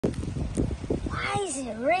Why is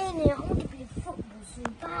it raining? I want to play football so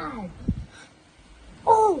bad.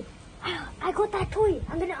 Oh, I got that toy.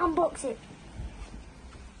 I'm gonna unbox it.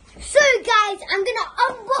 So guys, I'm gonna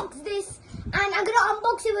unbox this and I'm gonna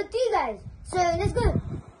unbox it with you guys. So let's go.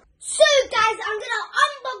 So guys, I'm gonna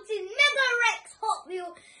unbox this Mega Rex Hot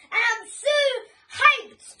Wheel and I'm so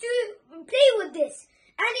hyped to play with this.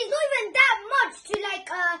 And it's not even that much to like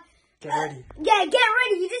get ready. Yeah, get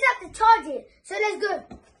ready. You just have to charge it. So let's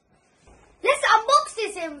go. Let's unbox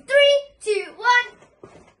this in 3, 2, 1.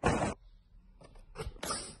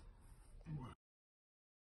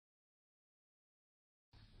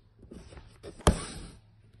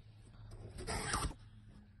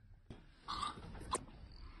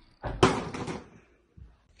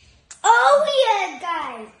 Oh yeah,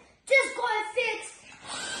 guys, just got it fixed.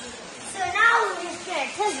 So now we're just gonna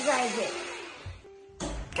test drive it.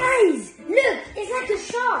 Guys, look, it's like a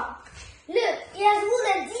shark. Look, it has all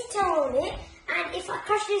the detail on it, and if I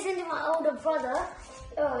crash this into my older brother,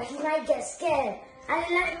 oh, he might get scared, and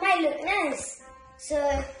it might look nice.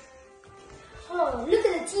 So, oh, look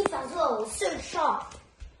at the teeth as well, it's so sharp.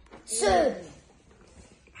 So,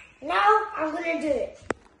 now I'm gonna do it.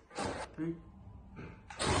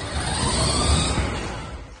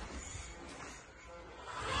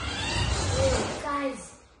 Oh,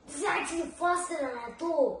 guys, this is actually faster than I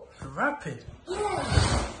thought. Rapid.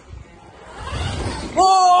 Yeah.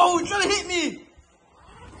 Whoa, you're trying to hit me!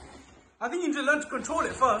 I think you need to learn to control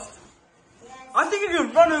it first. Yes. I think you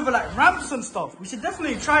can run over like ramps and stuff. We should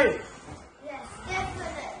definitely try it. Yes,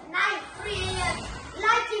 definitely. 3 a.m.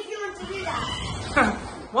 Like if you want to do that.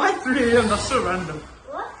 Why 3 a.m? That's so random.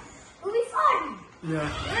 What? It'll be fun. Yeah.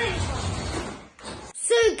 Very fun.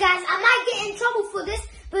 So guys, I might get in trouble for this,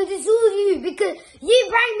 but it's all you because you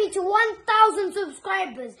bring me to 1,000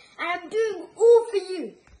 subscribers and I'm doing all for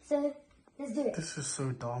you. So let's do it. This is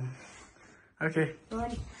so dumb. Okay. 1,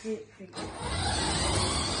 2, 3.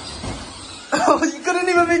 Oh, you couldn't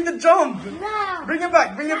even make the jump. No. Bring it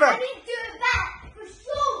back, bring it back. I need to do it back for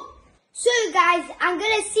sure. So guys, I'm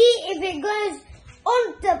gonna see if it goes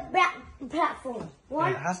on the platform.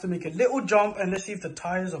 And it has to make a little jump, and let's see if the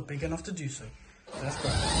tires are big enough to do so. Let's go.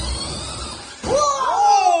 Whoa!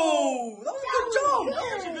 Oh, that was a good jump. That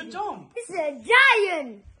was a good jump. This is a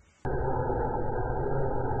giant.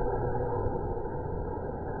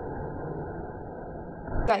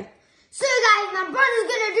 Okay. So guys, my brother's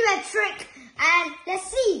gonna do a trick, and let's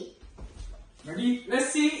see. Ready? Let's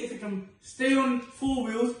see if it can stay on 4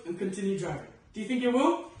 wheels and continue driving. Do you think it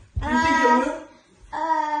will? Do you think it will?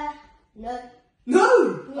 No.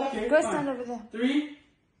 No! Yeah. Okay, Go fine. stand over there. 3,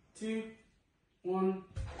 2, 1.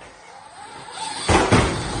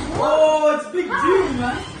 Oh, it's big dude,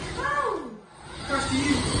 man. Oh. Crash to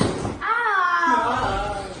you.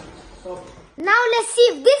 Ah. Stop. Now let's see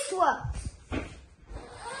if this works.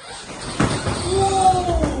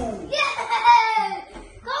 Whoa! Yeah!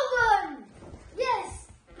 Come on! Yes!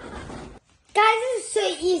 Guys, this is so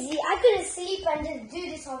easy. I couldn't sleep and just do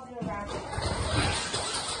this whole thing around.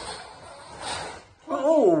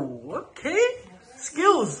 Oh, okay.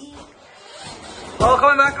 Skills. Oh,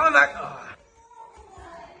 coming back, coming back. Oh.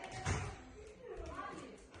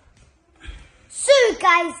 So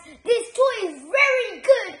guys, this toy is very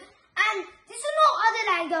good, and this is not other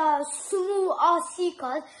like small RC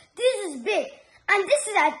cars. This is big, and this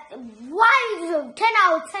is a wide 10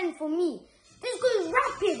 out of 10 for me. This goes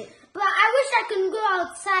rapid, but I wish I can go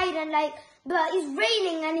outside and but it's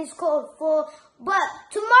raining and it's cold. But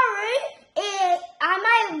tomorrow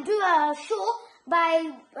I might do a show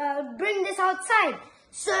by bring this outside.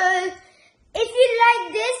 So if you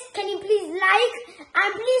like this, can you please like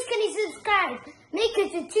and please can you subscribe? Make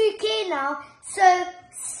it to 2K now. So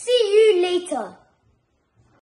see you later.